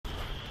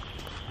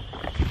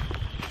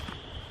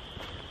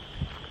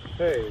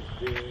Hey, it's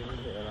Dean,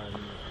 and I'm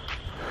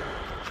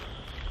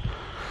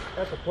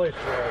at the place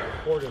where I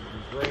recorded the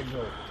Gray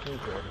Hill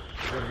Stupid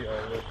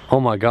video with... Oh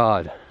my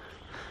God.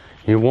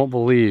 You won't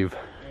believe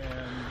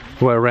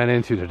who I ran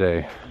into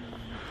today.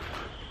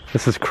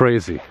 This is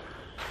crazy.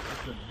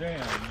 It's a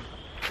dam.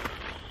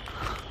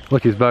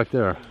 Look, he's back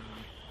there.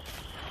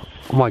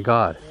 Oh my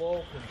God.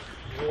 Flow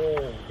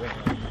control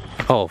dam.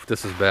 Oh,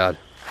 this is bad.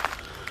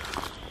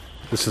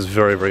 This is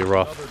very, very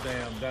rough. Another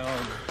dam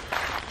down.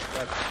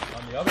 That's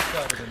on the other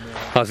side of the mill.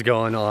 I was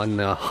going on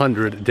a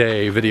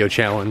 100-day video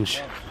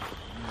challenge.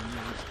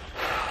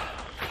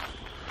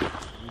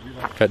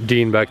 Got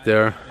Dean back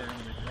there.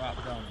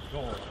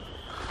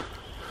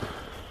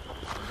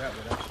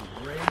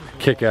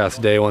 Kick-ass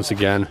day once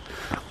again.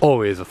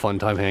 Always a fun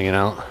time hanging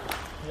out.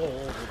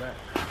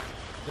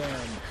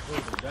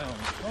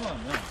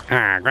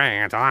 Ah,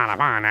 great, it's a lot of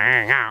fun to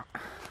hang out.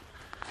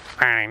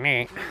 Very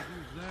neat.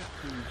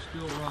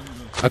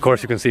 Of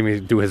course you can see me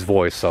do his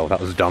voice, so that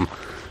was dumb.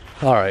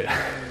 Alright.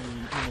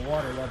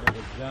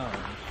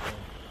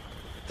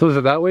 So is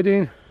it that way,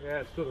 Dean? Yeah,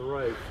 it's to the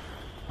right.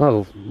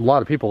 Oh, a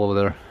lot of people over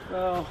there.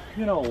 Well,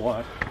 you know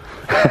what?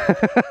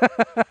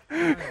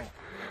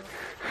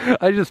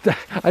 I just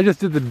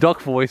did the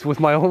duck voice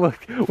with my own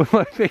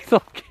face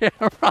on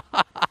camera.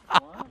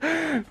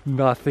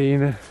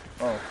 Nothing.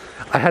 Oh.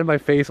 I had my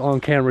face on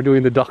camera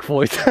doing the duck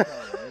voice.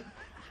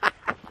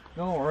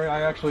 Don't worry,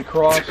 I actually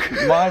crossed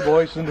my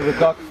voice into the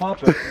duck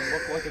puppet and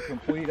looked like a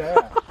complete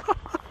ass.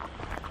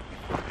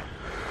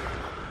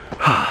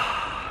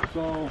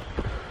 So,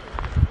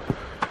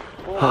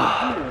 over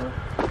here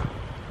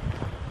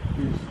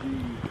is the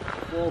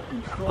flow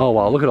control. Oh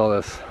wow, look at all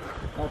this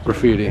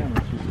graffiti.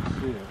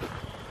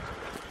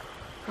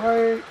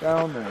 Right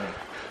down there.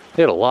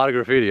 They had a lot of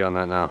graffiti on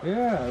that now.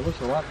 Yeah, it looks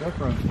a lot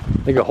different.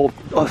 They got a whole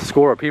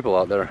score of people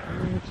out there. I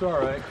mean, it's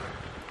alright.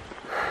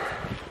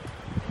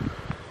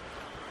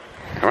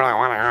 I really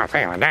want to go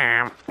see the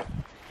dam.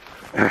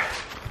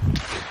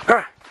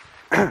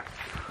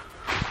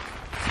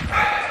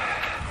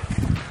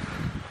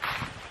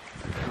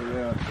 So,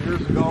 yeah,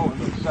 years ago in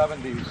the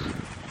 70s,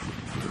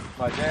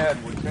 my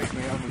dad would take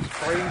me on these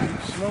crazy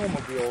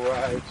snowmobile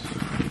rides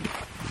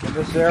in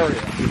this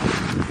area.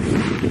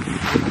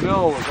 The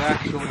mill was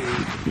actually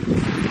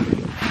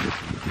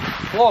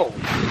closed.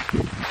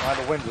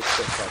 The wind just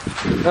picked up.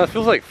 That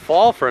feels like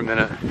fall for a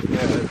minute.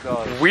 Yeah, it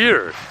does.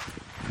 Weird.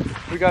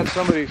 We got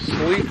somebody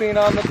sleeping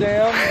on the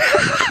dam.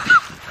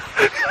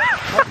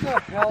 What the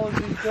hell is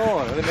he doing?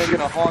 Are they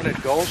making a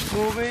haunted ghost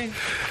movie?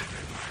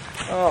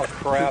 Oh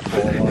crap!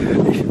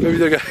 Maybe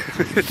they're gonna.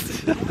 What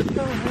the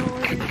hell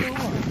are they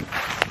doing?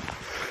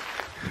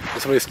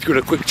 Somebody's doing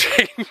a quick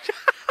change.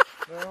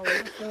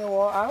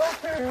 Well, I don't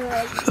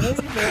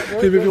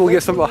care. Maybe we'll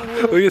get some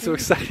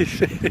excited.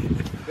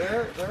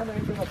 They're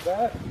making a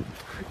bet.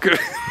 Good.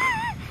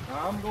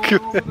 I'm going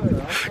over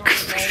there.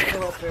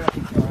 I'm up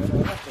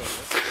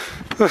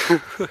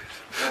there.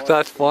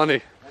 That's funny.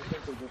 I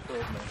think they just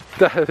heard me.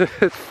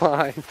 That's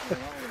fine.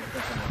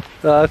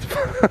 That's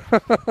fine.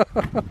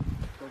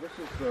 So this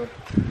is the.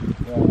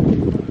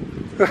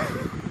 I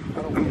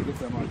don't want to get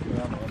them on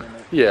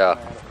camera. Yeah.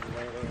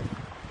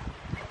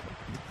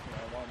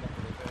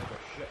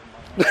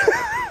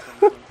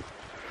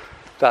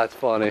 That's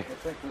funny. I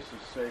think this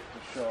is safe to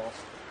show.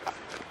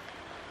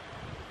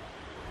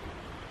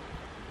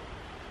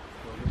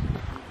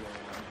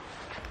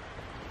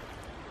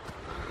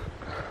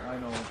 I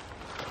know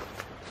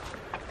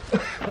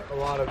a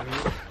lot of you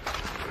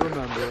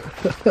remember.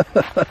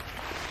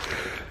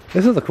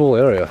 This is a cool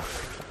area.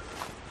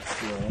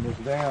 Yeah, and this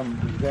dam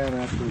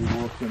actually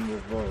works in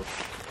reverse.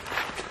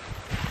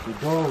 The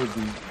door would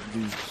be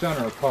the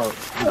center part.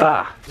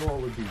 The door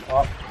would be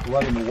up,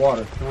 letting the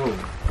water through.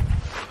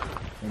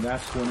 And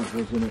that's when it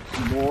was in its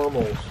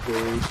normal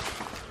stage.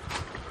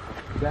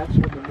 That's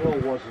when the mill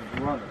wasn't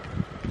running.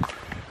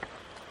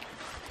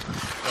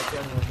 But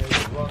then when they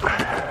were running,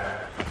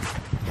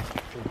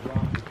 they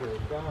dropped the door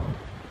down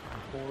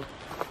and forced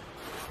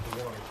the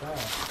water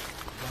back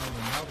down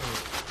another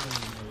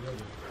stream in the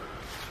river.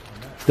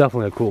 It's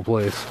definitely a cool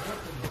place.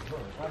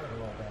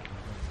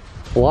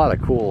 A lot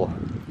of cool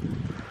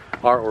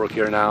artwork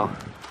here now.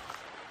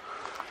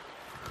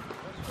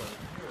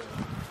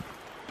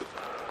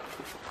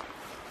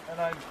 And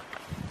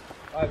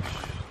I've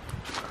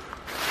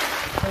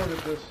recorded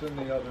this in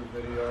the other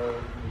video. You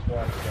can just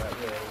watch that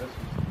there. This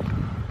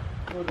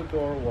is where the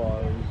door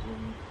was,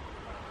 and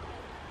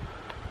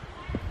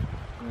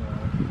you know,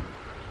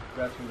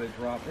 that's where they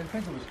dropped. I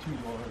think it was 2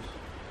 doors.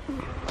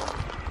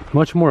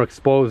 Much more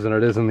exposed than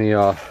it is in the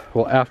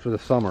well, after the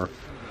summer.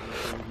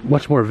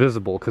 Much more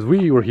visible, because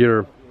we were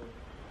here,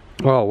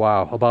 oh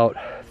wow, about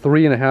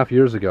 3.5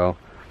 years ago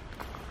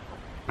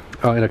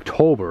in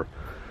October.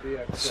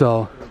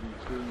 So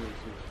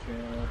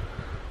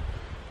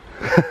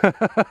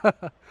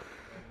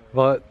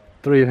but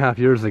 3.5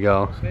 years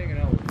ago. I was hanging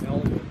out with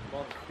Melvin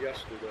Monk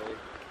yesterday,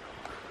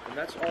 and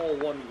that's all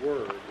one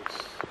word.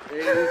 It's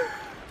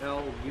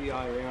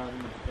A-L-V-I-N-M-U-N.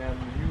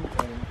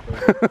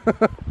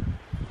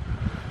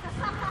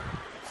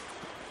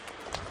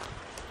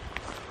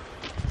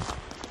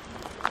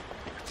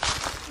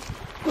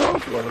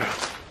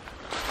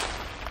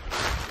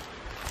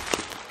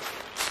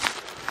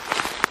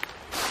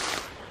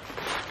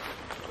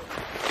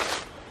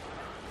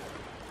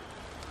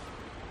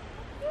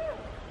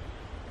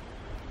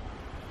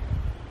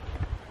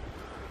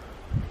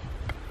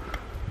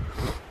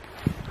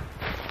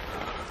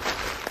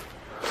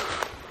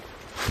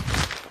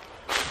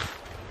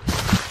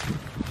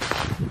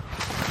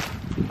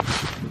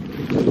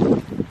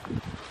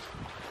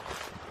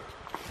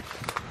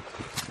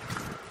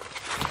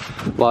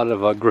 lot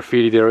of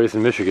graffitied areas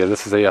in Michigan.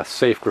 This is a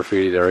safe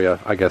graffitied area,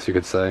 I guess you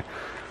could say.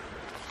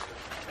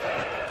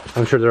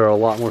 I'm sure there are a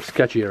lot more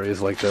sketchy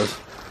areas like this.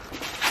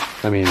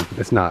 I mean,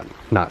 it's not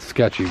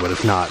sketchy, but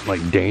it's not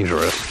like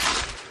dangerous.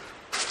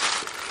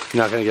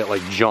 You're not gonna get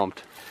like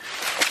jumped.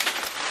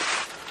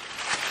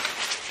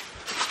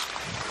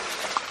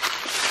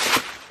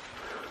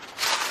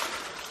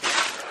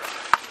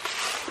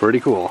 Pretty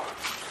cool.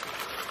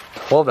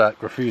 Love that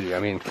graffiti. I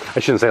mean, I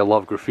shouldn't say I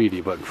love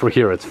graffiti, but for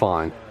here it's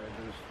fine.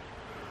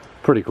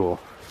 Pretty cool.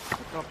 A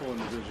couple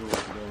individuals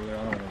over there,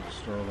 I don't want to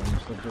disturb them,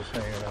 so they're just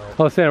hanging out.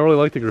 I was saying I really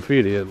like the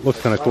graffiti. It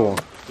looks kind of cool.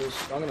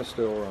 I'm going to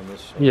stay over on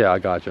this side. Yeah, I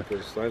gotcha.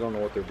 Because I don't know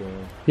what they're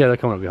doing. Yeah, they're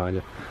coming up behind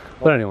you.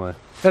 But anyway,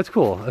 that's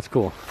cool. That's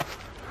cool.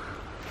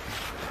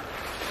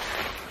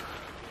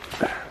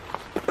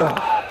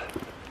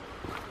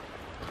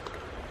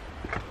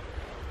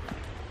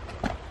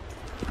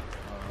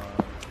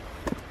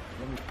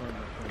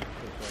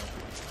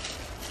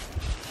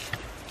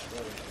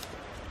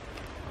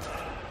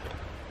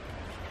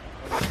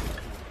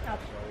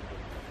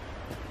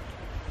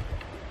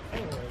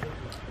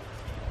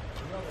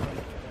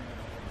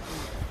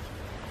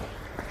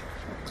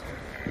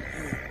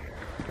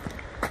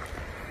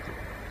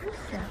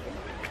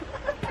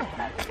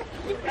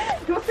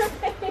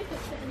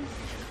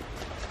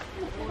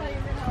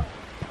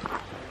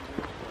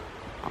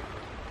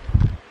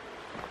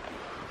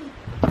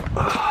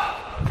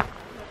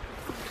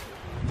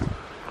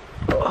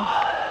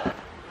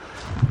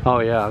 Oh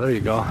yeah, there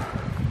you go.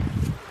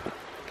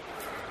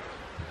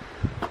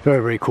 Very,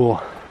 very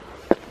cool.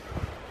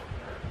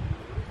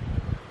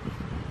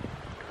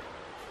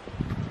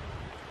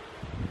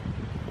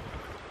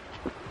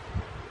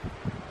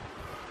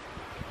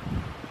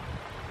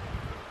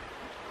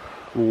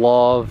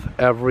 Love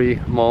every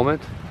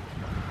moment,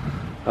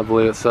 I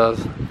believe it says.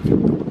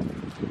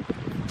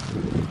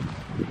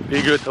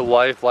 Be good to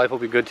life, life will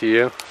be good to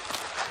you.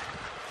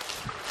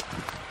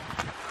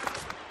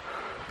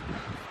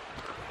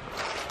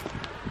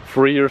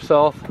 Free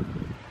yourself.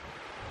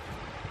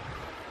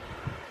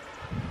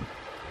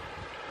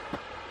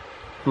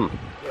 Yeah,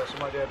 so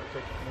my dad would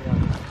take me on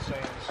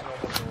insane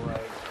snowmobile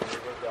rides when we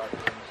lived out here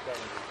in the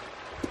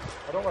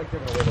 70s. I don't like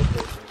giving away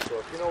locations, so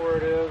if you know where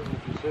it is,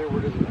 if you say where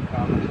it is in the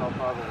comments, I'll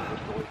probably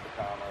just delete the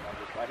comment.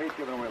 I hate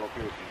giving away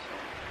locations.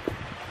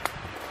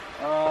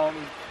 So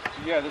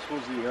yeah, this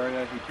was the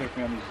area. He'd take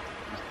me on these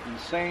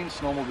insane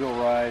snowmobile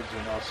rides,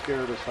 and I was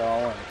scared as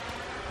hell.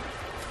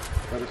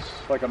 But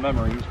it's like a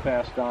memory. He's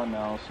passed on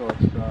now, so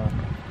it's. And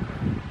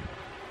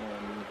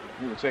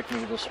he would take me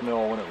to this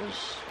mill when it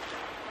was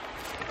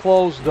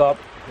closed up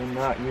and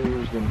not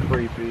used and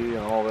creepy and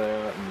all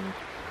that. And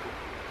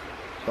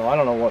so I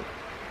don't know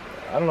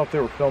if they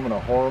were filming a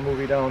horror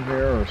movie down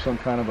here or some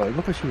kind of a. It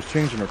looked like she was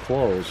changing her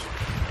clothes.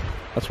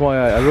 That's why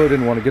I really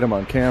didn't want to get them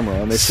on camera,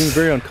 and they seemed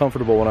very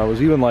uncomfortable when I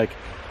was even like,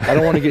 I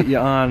don't want to get you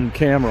on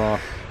camera.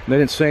 And they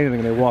didn't say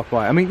anything, and they walked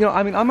by. I mean,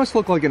 I must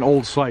look like an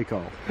old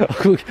psycho.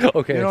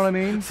 Okay. You know what I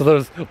mean? So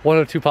there's one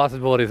of two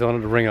possibilities I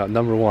wanted to bring up.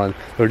 Number one,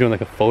 they were doing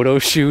like a photo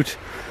shoot.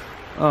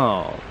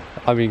 Oh.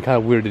 I mean, kind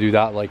of weird to do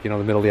that, like, in the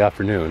middle of the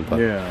afternoon. But.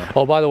 Yeah.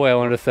 Oh, by the way, I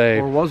wanted to say.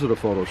 Or was it a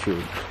photo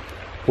shoot?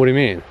 What do you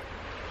mean?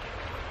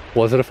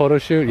 Was it a photo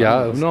shoot?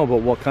 Yeah. It was, no, but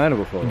what kind of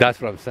a photo?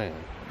 That's what I'm saying.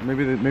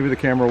 Maybe the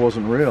camera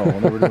wasn't real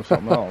and they were doing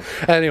something else.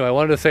 Anyway, I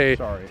wanted to say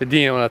to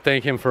Dean, I want to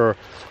thank him for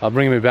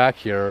bringing me back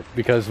here,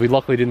 because we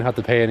luckily didn't have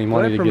to pay any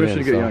money to get in. Permission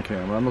to get you on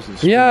camera. I must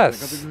have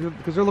yes.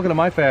 Because they're looking at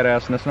my fat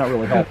ass and that's not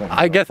really helping.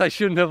 I guess I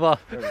shouldn't have.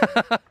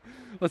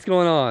 What's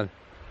going on?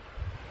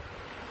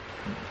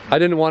 I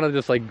didn't want to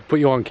just like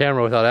put you on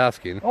camera without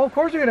asking. Oh, of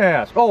course you're gonna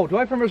ask. Oh, do I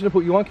have permission to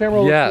put you on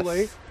camera? Yes. Too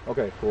late?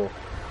 Okay, cool.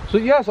 So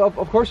yes, of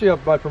course you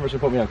have my permission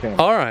to put me on camera.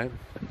 All right.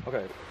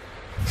 Okay.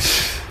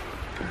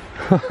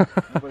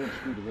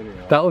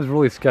 That was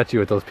really sketchy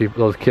with those people,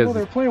 those kids. Oh,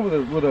 they're playing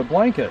with a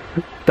blanket.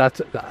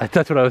 That's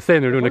what I was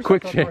saying. They're doing a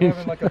quick change.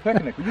 Having like a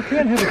picnic. You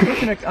can't have a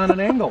picnic on an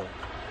angle.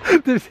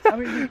 I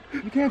mean,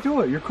 you can't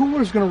do it. Your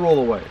cooler's gonna roll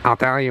away. I'll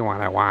tell you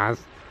what it was.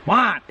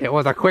 What? It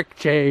was a quick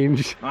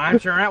change. I'm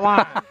sure it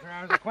was. It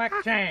was a quick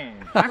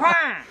change.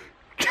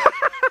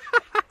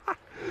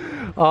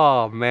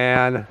 Oh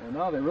man. Well,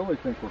 now they really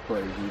think we're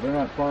crazy. They're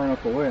not far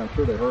enough away. I'm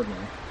sure they heard me.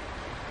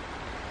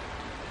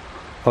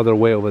 Oh, they're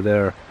way over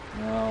there.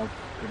 No,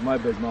 with my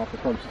big mouth,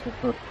 it comes.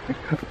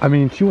 I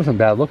mean, she wasn't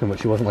bad looking, but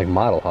she wasn't like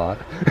model hot.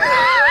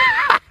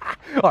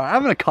 All right,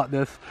 I'm gonna cut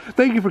this.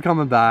 Thank you for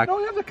coming back. You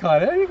don't have to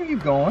cut it. You can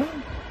keep going.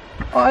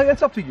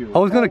 It's up to you. I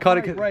was gonna cut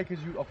it. Right,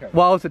 because you. Okay.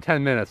 Well, it's at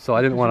 10 minutes, so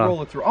I didn't want to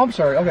roll it through. Oh, I'm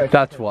sorry. Okay.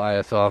 That's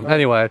why. So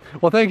anyway,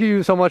 well, thank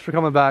you so much for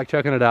coming back,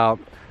 checking it out.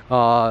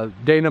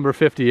 Day number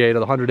 58 of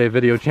the 100-day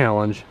video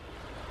challenge.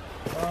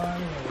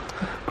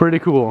 Pretty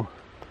cool.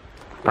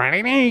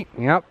 Pretty neat.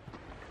 Yep.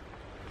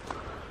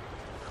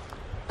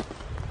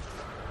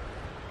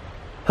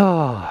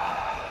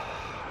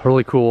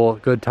 Really cool.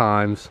 Good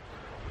times.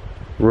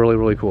 Really,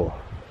 really cool.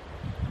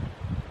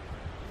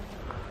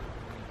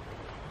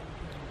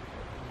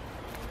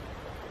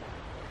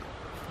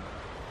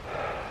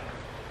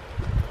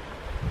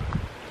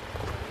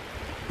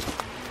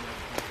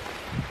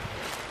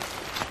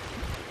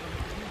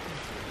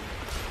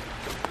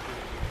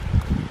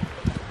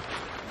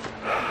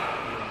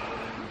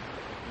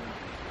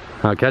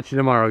 I'll catch you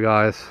tomorrow,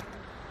 guys.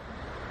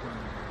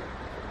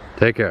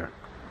 Take care.